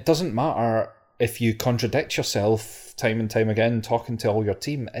 And it doesn't matter if you contradict yourself time and time again, talking to all your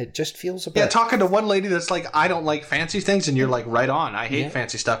team. It just feels a bit... Yeah, talking to one lady that's like, I don't like fancy things, and you're like, right on, I hate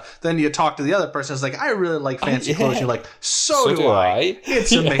fancy stuff. Then you talk to the other person that's like, I really like fancy clothes. You're like, so do I.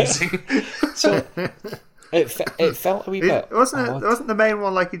 It's amazing. So... It felt a wee bit. Wasn't the main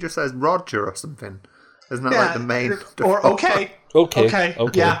one like he just says Roger or something? Isn't that like the main? Or okay.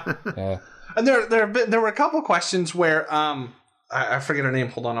 Yeah. And there were a couple questions where I forget her name.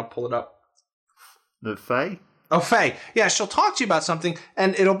 Hold on, I'll pull it up. The Faye. Oh, Faye. Yeah, she'll talk to you about something,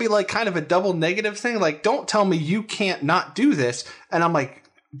 and it'll be like kind of a double negative thing. Like, don't tell me you can't not do this. And I'm like,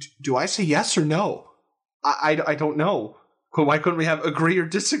 do I say yes or no? I don't know. Why couldn't we have agree or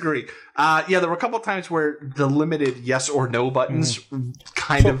disagree? There were a couple of times where the limited yes or no buttons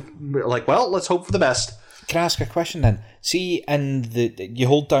kind of like, well, let's hope for the best. Can I ask a question then? See, you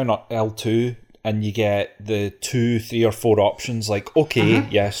hold down L2 and you get the 2, 3 or 4 options like, okay,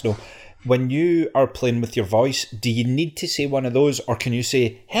 yes, no. When you are playing with your voice, do you need to say one of those, or can you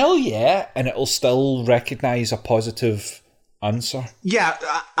say, hell yeah, and it'll still recognise a positive answer? Yeah,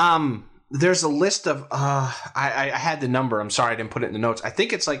 there's a list of I had the number. I'm sorry I didn't put it in the notes. I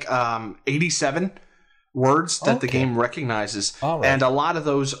think it's like 87 words that the game recognizes. Right. And a lot of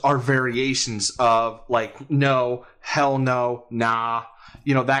those are variations of like no, hell no, nah,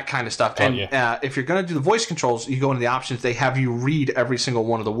 that kind of stuff. And if you're going to do the voice controls, you go into the options. They have you read every single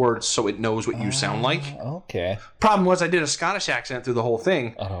one of the words so it knows what you sound like. Okay. Problem was I did a Scottish accent through the whole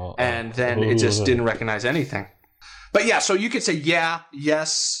thing, and then it just didn't recognize anything. But yeah, so you could say yeah,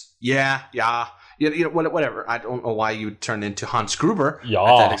 yes, yeah, whatever. I don't know why you turned into Hans Gruber at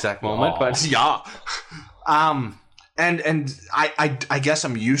that exact moment, but yeah. And I guess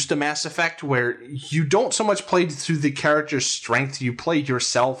I'm used to Mass Effect, where you don't so much play through the character's strength, you play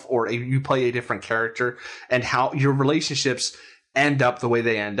yourself, or you play a different character, and how your relationships end up the way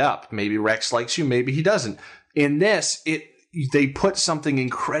they end up. Maybe Rex likes you, maybe he doesn't. In this, they put something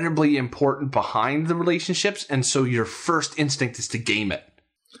incredibly important behind the relationships, and so your first instinct is to game it.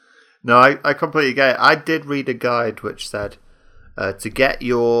 No, I completely get it. I did read a guide which said to get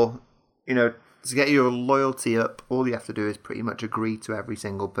your loyalty up, all you have to do is pretty much agree to every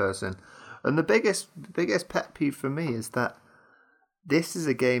single person. And the biggest pet peeve for me is that this is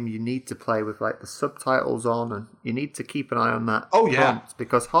a game you need to play with like the subtitles on, and you need to keep an eye on that. Oh yeah,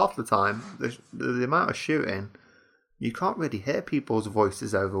 because half the time the amount of shooting, you can't really hear people's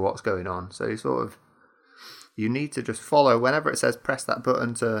voices over what's going on. So you need to just follow whenever it says press that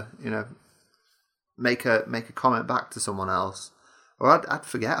button to make a comment back to someone else. Or I'd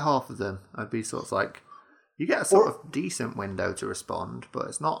forget half of them. I'd be sort of like, you get a sort of decent window to respond, but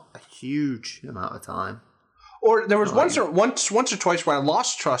it's not a huge amount of time. Or there was once or twice where I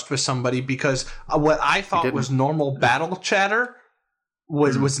lost trust with somebody because what I thought was normal battle chatter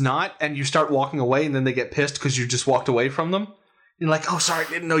was not, and you start walking away, and then they get pissed because you just walked away from them. You're like, oh, sorry, I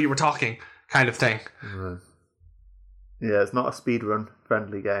didn't know you were talking, kind of thing. Yeah, it's not a speedrun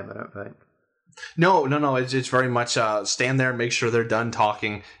friendly game, I don't think. No. It's very much stand there and make sure they're done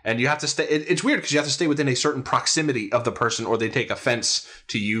talking, and you have to stay. It's weird because you have to stay within a certain proximity of the person, or they take offense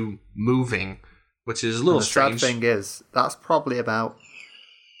to you moving, which is a little strange. The sad thing is, that's probably about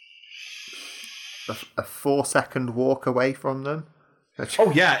a 4-second walk away from them.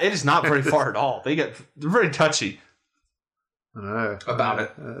 Oh yeah, it is not very far at all. They're very touchy. I know about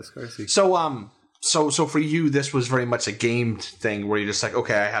it. That's crazy. So for you, this was very much a gamed thing where you're just like,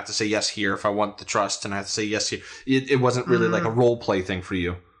 okay, I have to say yes here if I want the trust, and I have to say yes here. It wasn't really like a role play thing for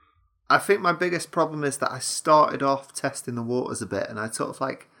you. I think my biggest problem is that I started off testing the waters a bit, and I'd sort of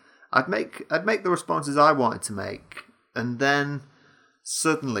like, I'd make the responses I wanted to make, and then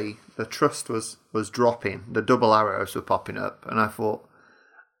suddenly the trust was dropping. The double arrows were popping up, and I thought,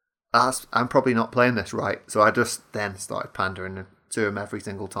 I'm probably not playing this right. So I just then started pandering to him every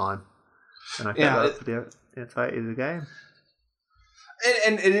single time. And I kept up the entirety of the game.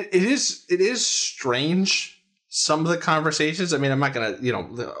 And it is strange, some of the conversations. I mean, I'm not going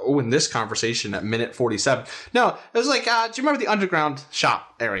to, in this conversation at minute 47. No, it was like, do you remember the underground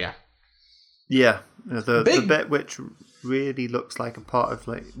shop area? Yeah. The bit which really looks like a part of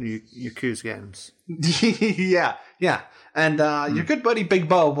like Yakuza games. yeah. And your good buddy Big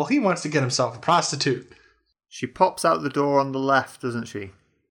Bo, well, he wants to get himself a prostitute. She pops out the door on the left, doesn't she?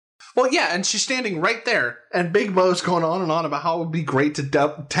 Well, yeah, and she's standing right there, and Big Bo's going on and on about how it would be great to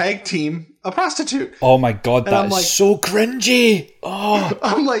tag team a prostitute. Oh my god, that's so cringy! Oh,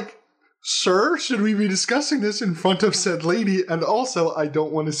 I'm like, sir, should we be discussing this in front of said lady? And also, I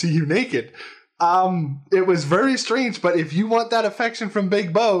don't want to see you naked. It was very strange, but if you want that affection from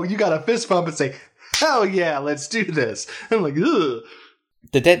Big Bo, you got to fist bump and say, hell yeah, let's do this. I'm like, ugh.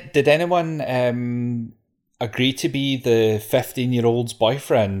 Did anyone agree to be the 15-year-old's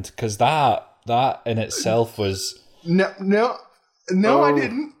boyfriend? Because that in itself was... No, I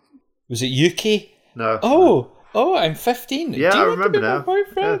didn't. Was it Yuki? No. Oh, I'm 15. Yeah, do you I want remember to be now. my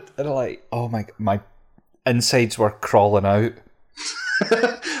boyfriend? Yeah. And I'm like, oh my insides were crawling out.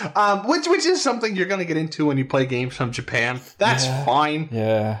 Which is something you're going to get into when you play games from Japan. That's fine.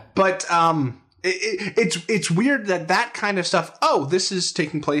 Yeah. But it's weird that kind of stuff. Oh, this is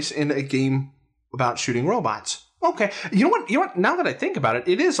taking place in a game about shooting robots. Okay. You know what? Now that I think about it,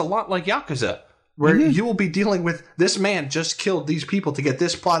 it is a lot like Yakuza, where you will be dealing with this man just killed these people to get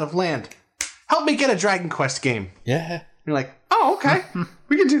this plot of land. Help me get a Dragon Quest game. Yeah. You're like, oh, okay.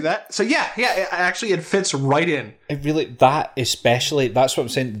 We can do that. So yeah, it fits right in. That's what I'm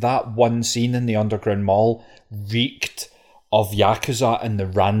saying, that one scene in the Underground Mall reeked of Yakuza and the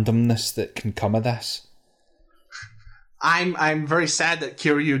randomness that can come of this. I'm very sad that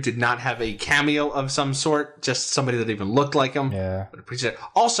Kiryu did not have a cameo of some sort, just somebody that even looked like him. Yeah. But appreciate it.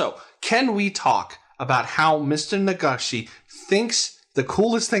 Also, can we talk about how Mr. Nagashi thinks the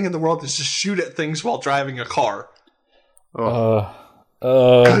coolest thing in the world is to shoot at things while driving a car? It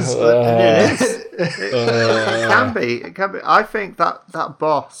can be. I think that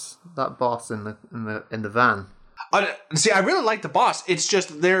boss in the van. See, I really like the boss. It's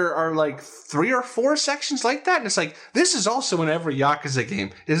just there are like 3 or 4 sections like that, and it's like, this is also in every Yakuza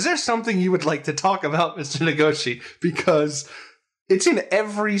game. Is there something you would like to talk about, Mr. Nagoshi? Because it's in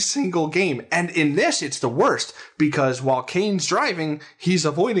every single game, and in this, it's the worst. Because while Kane's driving, he's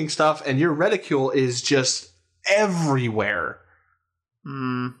avoiding stuff, and your reticule is just everywhere.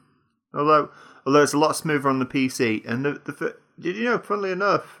 Although it's a lot smoother on the PC. And did you know, funnily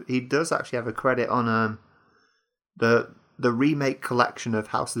enough, he does actually have a credit on the remake collection of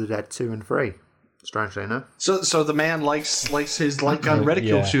House of the Dead 2 and 3, strangely enough. So the man likes his light gun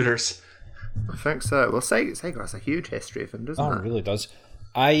reticule shooters. I think so. Well, Sega has a huge history of him, doesn't it? It really does.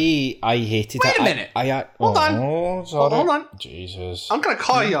 I hated Wait it. a minute. Hold on. Hold on. Jesus. I'm going to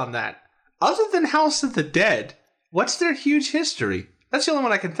call you on that. Other than House of the Dead, what's their huge history? That's the only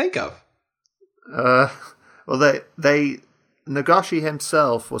one I can think of. Well, Nagashi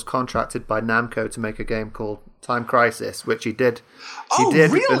himself was contracted by Namco to make a game called Time Crisis, which he did.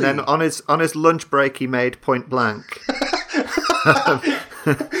 Really? And then on his lunch break, he made Point Blank.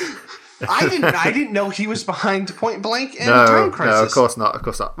 I didn't know he was behind Point Blank and Time Crisis. No, of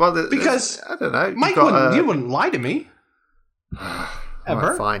course not. Well, because I don't know. Mike, you wouldn't lie to me. Ever?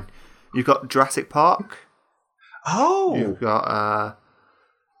 Right, fine. You've got Jurassic Park. Oh. You've got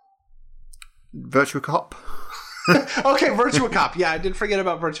Virtua Cop. Okay, Virtua Cop. Yeah, I did forget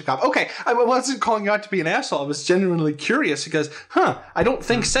about Virtua Cop. Okay, I wasn't calling you out to be an asshole. I was genuinely curious because, I don't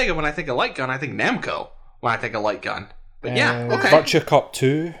think Sega when I think of light gun. I think Namco when I think of light gun. But yeah, okay. Virtua Cop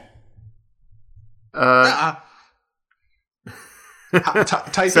 2.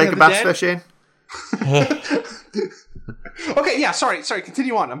 Sega Bass Fishing. Okay, yeah, sorry,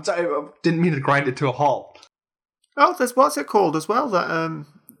 continue on. I didn't mean to grind it to a halt. Oh, there's what's it called as well? That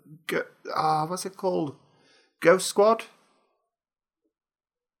what's it called? Ghost Squad.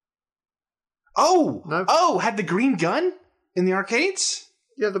 Oh, no? Had the green gun in the arcades?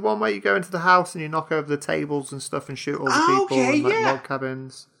 Yeah, the one where you go into the house and you knock over the tables and stuff and shoot all the people in log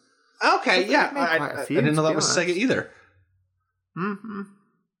cabins. Okay, yeah, I didn't know that was Sega either. Mm-hmm.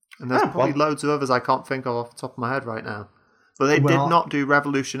 And there's probably loads of others I can't think of off the top of my head right now. But they did not do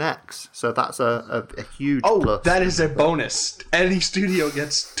Revolution X, so that's a huge plus. Oh, that is a bonus. Any studio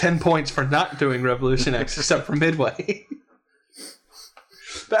gets 10 points for not doing Revolution X, except for Midway.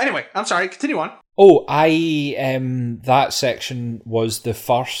 But anyway, I'm sorry, continue on. Oh, that section was the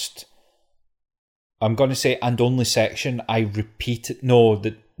first, I'm going to say, and only section I repeated. No,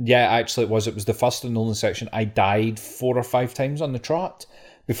 actually it was the first and only section I died 4 or 5 times on the trot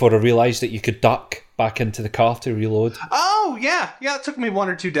before I realised that you could duck back into the car to reload. Oh, yeah, it took me 1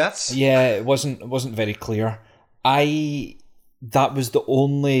 or 2 deaths. Yeah, it wasn't very clear. That was the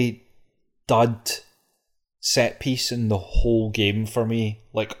only dud set piece in the whole game for me.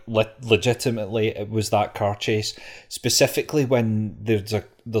 Like, legitimately, it was that car chase. Specifically when there's a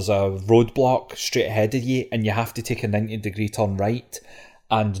roadblock straight ahead of you and you have to take a 90-degree turn right.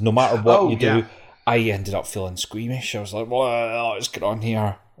 And no matter what you do, I ended up feeling squeamish. I was like, well, let's get on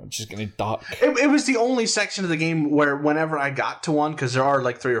here. I'm just going to duck. It was the only section of the game where whenever I got to one, because there are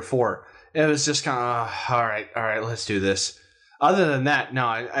like 3 or 4, it was just kind of, all right, let's do this. Other than that, no,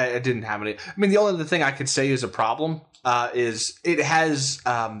 I didn't have any. I mean, the only other thing I could say is a problem is it has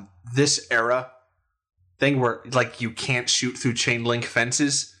this era thing where like you can't shoot through chain link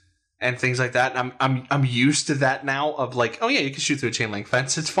fences and things like that. I'm used to that now of like, oh yeah, you can shoot through a chain link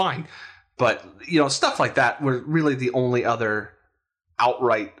fence, it's fine. But stuff like that were really the only other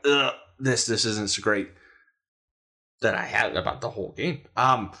outright this isn't so great that I had about the whole game.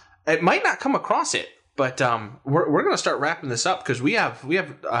 It might not come across it. But we're going to start wrapping this up because we have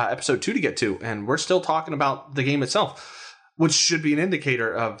episode 2 to get to, and we're still talking about the game itself, which should be an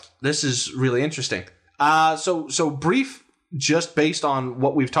indicator of this is really interesting. So brief, just based on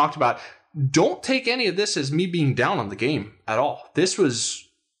what we've talked about. Don't take any of this as me being down on the game at all. This was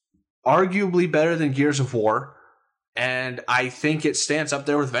arguably better than Gears of War, and I think it stands up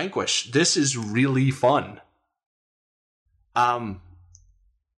there with Vanquish. This is really fun.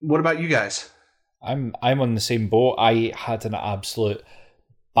 What about you guys? I'm on the same boat. I had an absolute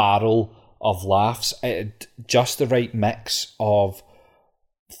barrel of laughs. It had just the right mix of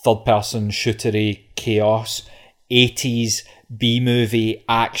third-person shootery chaos, 80s B-movie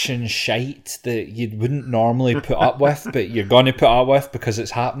action shite that you wouldn't normally put up with, but you're going to put up with because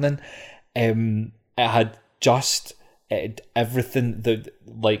it's happening. It had everything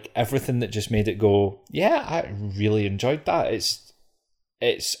that just made it go, yeah, I really enjoyed that.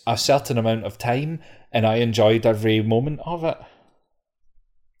 It's a certain amount of time, and I enjoyed every moment of it.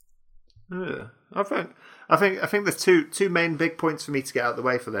 Yeah, I think there's two main big points for me to get out of the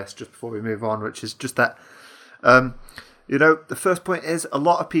way for this, just before we move on, which is just that, the first point is a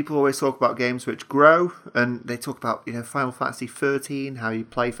lot of people always talk about games which grow, and they talk about Final Fantasy 13, how you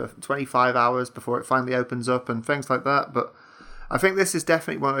play for 25 hours before it finally opens up, and things like that. But I think this is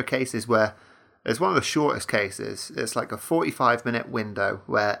definitely one of the cases where. It's one of the shortest cases. It's like a 45-minute window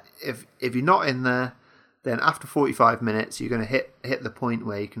where if you're not in there, then after 45 minutes, you're going to hit the point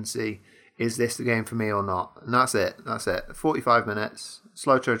where you can see, is this the game for me or not? And that's it. 45 minutes,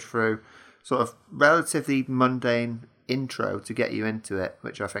 slow trudge through, sort of relatively mundane intro to get you into it,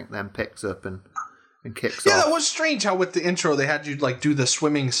 which I think then picks up and kicks off. Yeah, that was strange how with the intro they had you like do the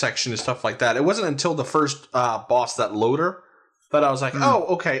swimming section and stuff like that. It wasn't until the first boss, that loader, but I was like, oh,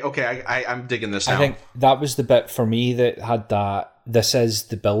 okay, I'm digging this now. I think that was the bit for me that had that, this is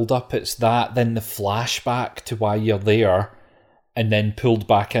the build-up, it's that, then the flashback to why you're there, and then pulled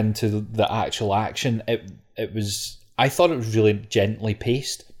back into the actual action. It was, I thought it was really gently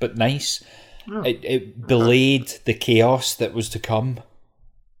paced, but nice. Oh. It belayed the chaos that was to come.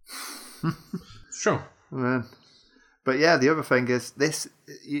 Sure. Man. But yeah, the other thing is, this,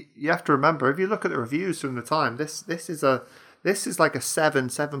 you have to remember, if you look at the reviews from the time, this is like a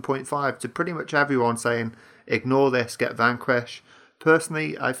 7.5 to pretty much everyone saying, ignore this, get Vanquish.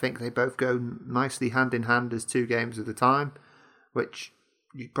 Personally, I think they both go nicely hand in hand as 2 games at a time, which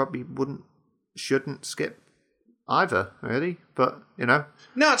you probably shouldn't skip either, really. But, you know.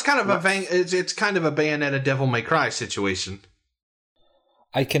 No, it's kind of it's kind of a Bayonetta Devil May Cry situation.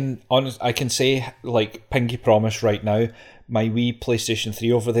 I can say, like, pinky promise right now, my wee PlayStation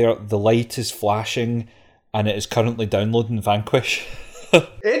 3 over there, the light is flashing and it is currently downloading Vanquish.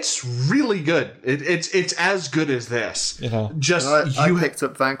 It's really good. It's as good as this. You know, I picked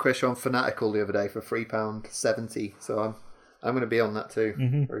up Vanquish on Fanatical the other day for £3.70, so I'm going to be on that too.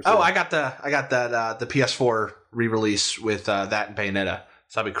 Mm-hmm. Oh, I got that the PS4 re-release with that and Bayonetta,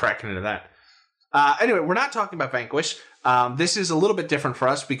 so I'll be cracking into that. Anyway, we're not talking about Vanquish. This is a little bit different for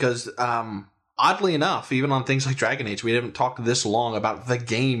us because, oddly enough, even on things like Dragon Age, we haven't talked this long about the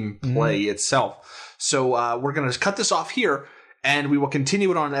gameplay itself. So we're going to cut this off here, and we will continue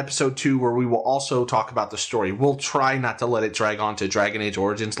it on episode 2, where we will also talk about the story. We'll try not to let it drag on to Dragon Age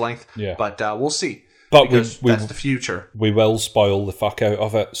Origins length, but we'll see. But that's the future. We will spoil the fuck out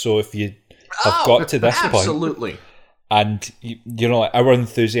of it. So if you have got to this point, absolutely. And you know, our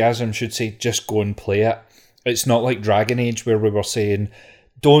enthusiasm should say, just go and play it. It's not like Dragon Age where we were saying,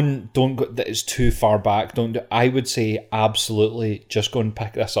 don't go, that it's too far back. Don't do. I would say absolutely, just go and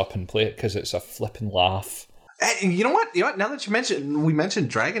pick this up and play it because it's a flipping laugh. And you know what? Now that we mentioned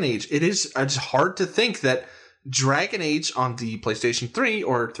Dragon Age, it's hard to think that Dragon Age on the PlayStation 3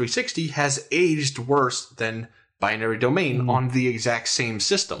 or 360 has aged worse than Binary Domain on the exact same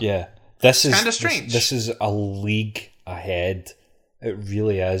system. Yeah, this is kind of strange. This is a league ahead. It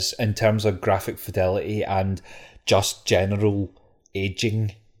really is in terms of graphic fidelity and just general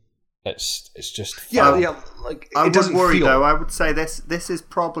aging. It's just like I it doesn't would worry feel... though. I would say this is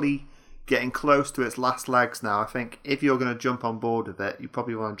probably getting close to its last legs now. I think if you're going to jump on board with it, you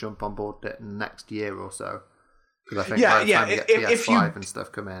probably want to jump on board with it in the next year or so. Because I think by the time you get PS5 and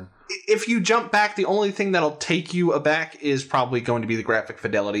stuff come in. If you jump back, the only thing that'll take you aback is probably going to be the graphic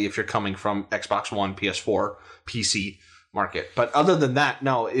fidelity if you're coming from Xbox One, PS4, PC market. But other than that,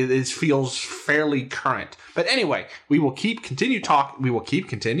 no, it feels fairly current. But anyway, we will continue.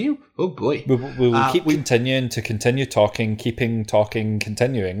 Oh boy. We will continuing to continue talking, keeping talking,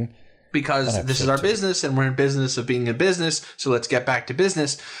 continuing. Because this is our business, and we're in business of being in business, so let's get back to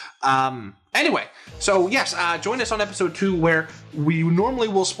business. Anyway, so yes, join us on episode 2, where we normally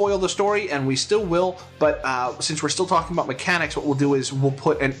will spoil the story, and we still will, but since we're still talking about mechanics, what we'll do is we'll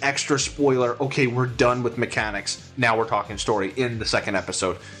put an extra spoiler, okay, we're done with mechanics, now we're talking story, in the second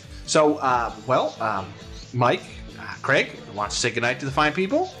episode. So, Mike, Craig, want to say goodnight to the fine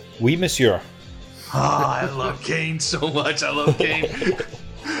people? Oui, monsieur. Oh, I love Kane so much, I love Kane.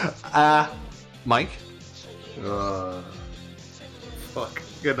 Mike? Fuck.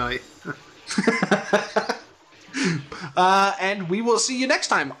 Good night. And we will see you next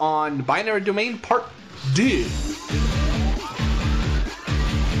time on Binary Domain Part 2.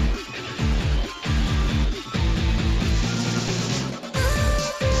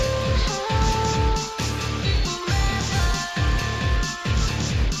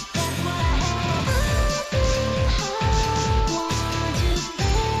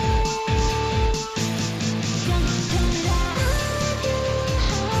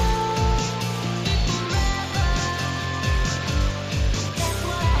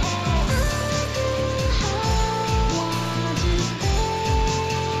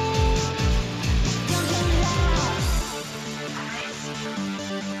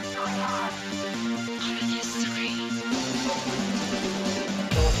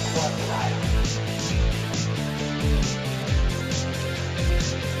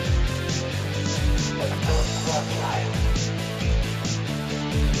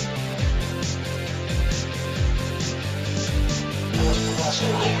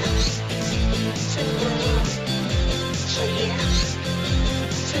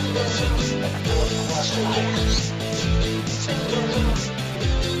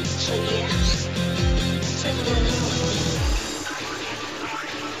 So yeah.